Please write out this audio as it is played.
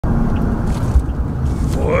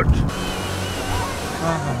네.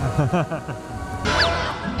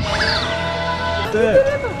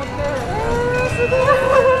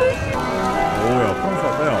 오야 프랑스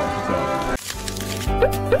왔다야 진짜.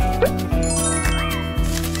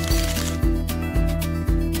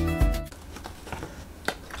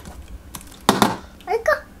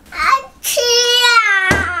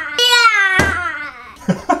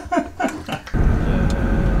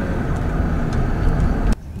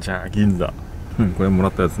 자, 긴다. これもら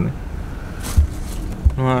ったやつね。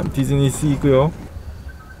まあ、ディズニーシー行くよ。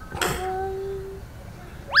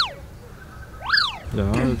 자,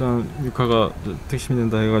 일단 유카가 택시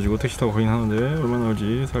믿는다 해가지고 택시 타고 가긴 하는데 얼마나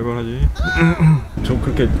나올지 살벌하지. 저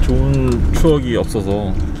그렇게 좋은 추억이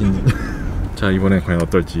없어서 자, 이번에 과연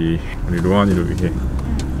어떨지 우리 로안이를 위해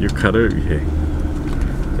유카를 위해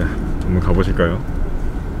자, 한번 가보실까요?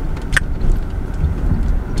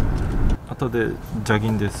 아토데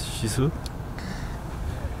자긴 데스 시수?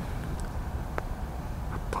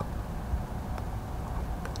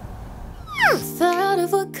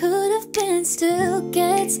 What could have been still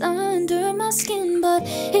gets under my skin, but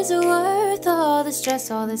is it worth all the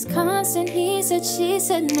stress, all this constant he said she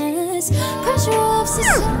said mess, pressure of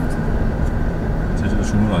society. 제주도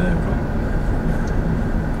죽는 거 아니야 이거?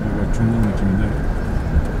 이거 죽는 느낌인데.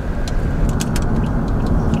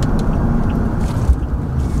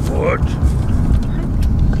 What?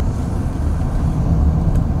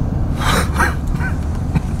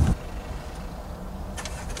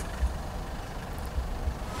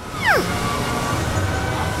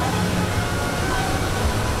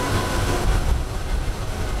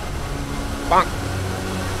 빵!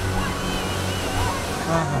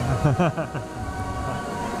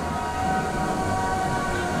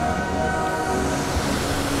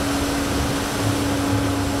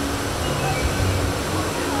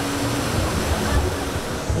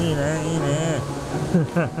 이네 이네.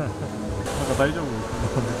 아까 다이저브.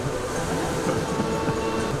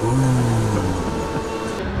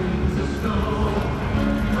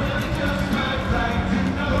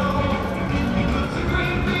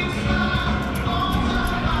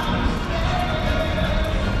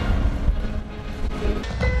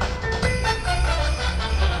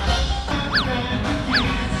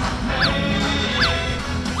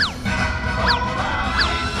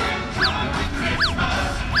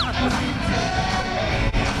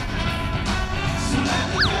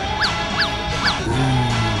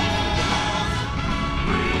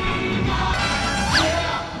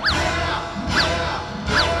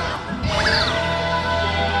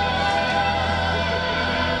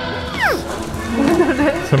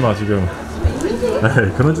 설마 지금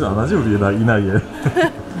에이, 그런 짓 안 하지 우리 이 나이에. 에이,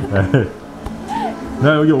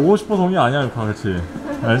 내가 여기 오고 싶어서 온 게 아니야 유카 그치?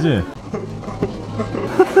 알지?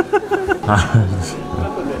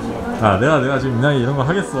 내가 지금 이 나이에 이런 거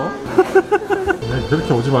하겠어?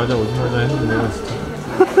 그렇게 오지 말자 했는데 내가 진짜.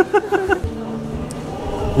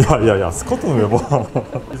 야야야 스커트는 왜 봐?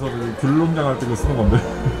 그래서 귤농장 할 때 그거 쓰는 건데.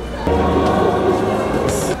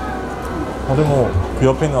 근데 뭐 그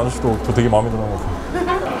옆에 있는 아저씨도 저 되게 마음에 드는 것 같아.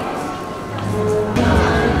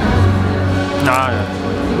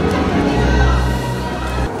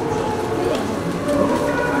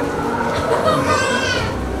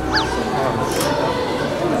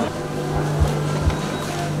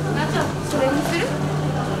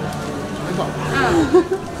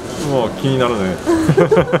 우와, 気になるね.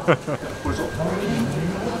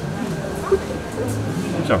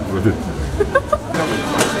 자, 그거들.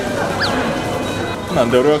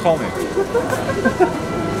 난데俺が買うねん.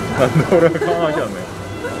 난데俺が買わなきゃね.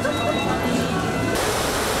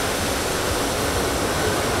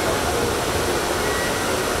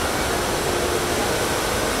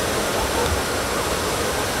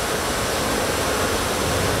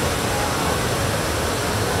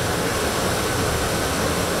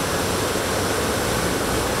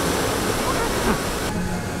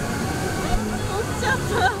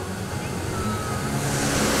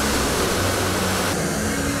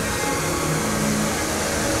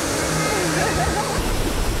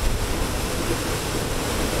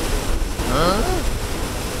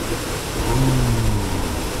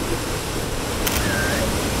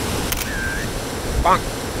 빵!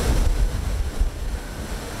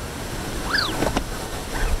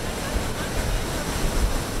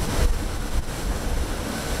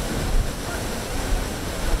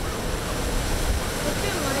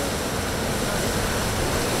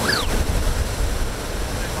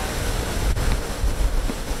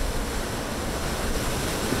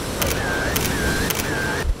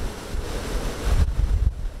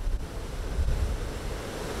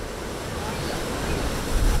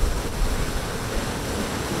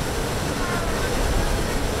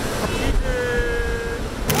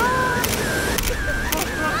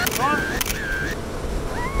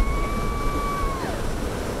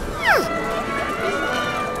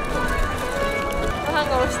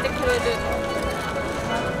 くれる。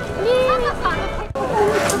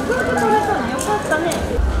よかったね。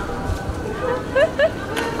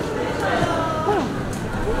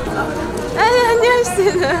何し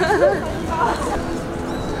てる？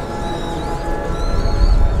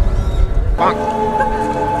빵!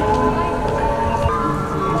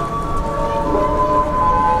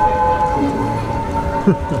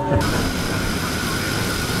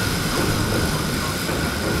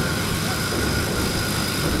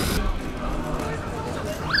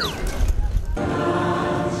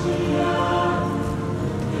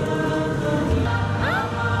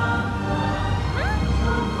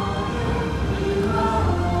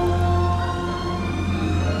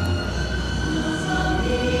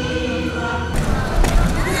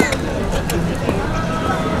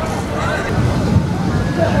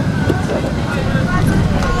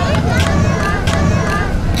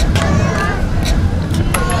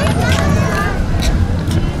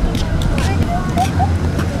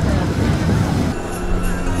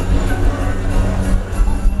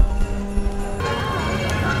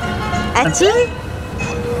 아치?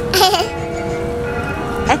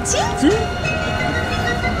 아치?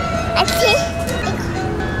 아치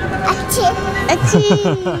아치 아치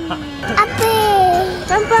앞에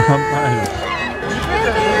깜빡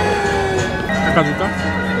깎아줄까?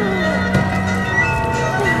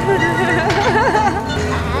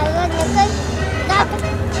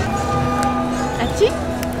 아치?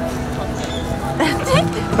 아치?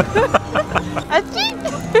 아치?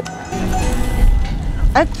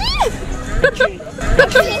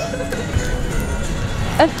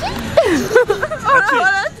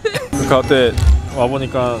 그러니까 어때?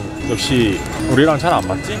 와보니까 역시 우리랑 잘 안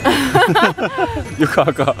맞지? 유카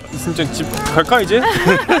아까 진짜 집 갈까 이제?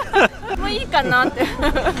 뭐いいかなって.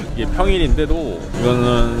 이게 평일인데도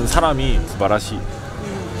이거는 사람이 스바라시.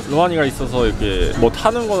 로하니가 있어서 이렇게 뭐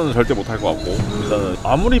타는 거는 절대 못 할 것 같고 일단은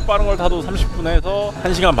아무리 빠른 걸 타도 30분에서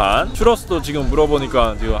 1시간 반. 슈러스도 지금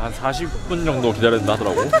물어보니까 지금 한 40분 정도 기다려야 된다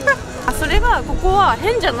하더라고. それはここは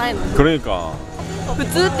変じゃないの. 그러니까 普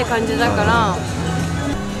通って感じだから.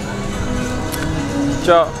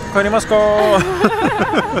 자, 帰りますか?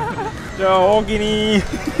 자, 오기니.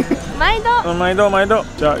 毎度. 毎度毎度.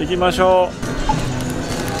 자, 行きましょ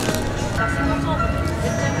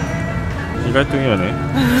う.意外といいよね.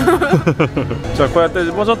 자, こうやって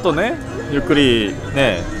もうちょっとね、ゆっくり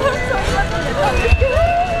ね.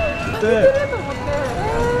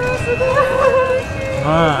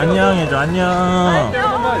 아, 안녕 해줘. 안녕. な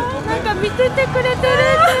んか見ててくれてるっ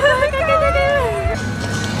て声かけてる.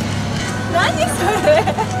 何そ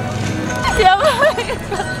れ? やば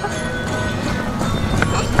い.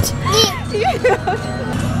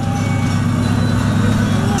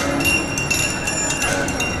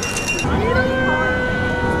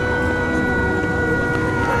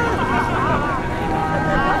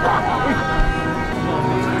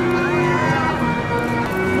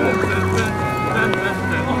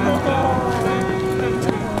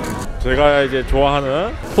 제가 이제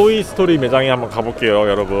좋아하는 토이 스토리 매장에 한번 가볼게요,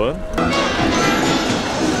 여러분.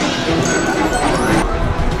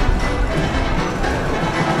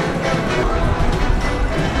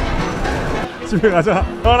 집에 가자.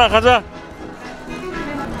 하나 가자.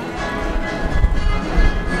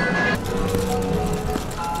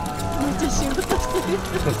 진짜仕事してる.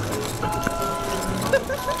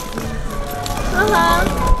 하하.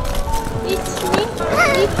 1, 2,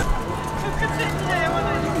 1.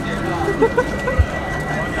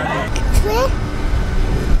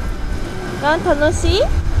 난 楽しい?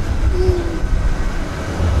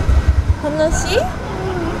 楽しい?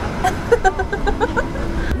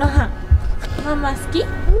 로한, 마마 好き?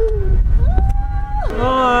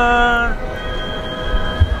 로한.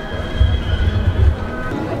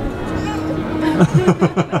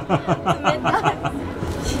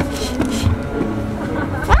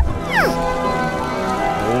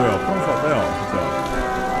 오야, 프랑스 왔다요, 진짜.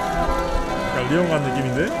 약간 리옹 간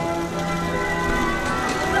느낌인데?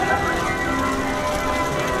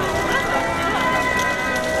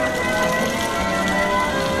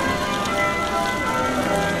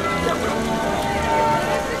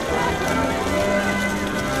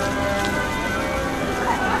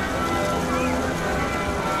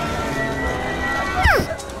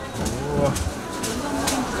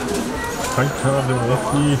 사람들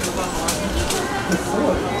먹었지.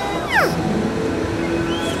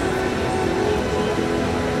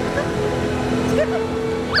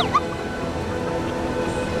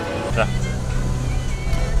 자.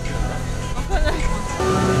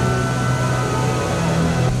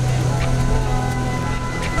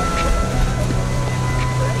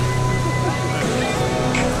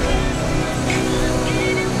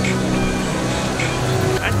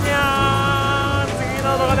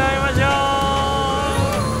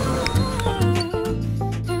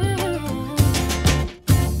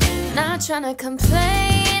 wanna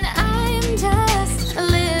complain, I'm just a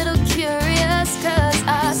little curious, cause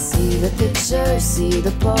I see the picture, see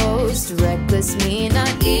the post, reckless me,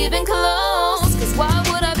 not even close. Cause why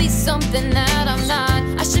would I be something that I'm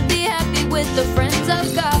not? I should be happy with the friends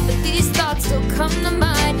I've got.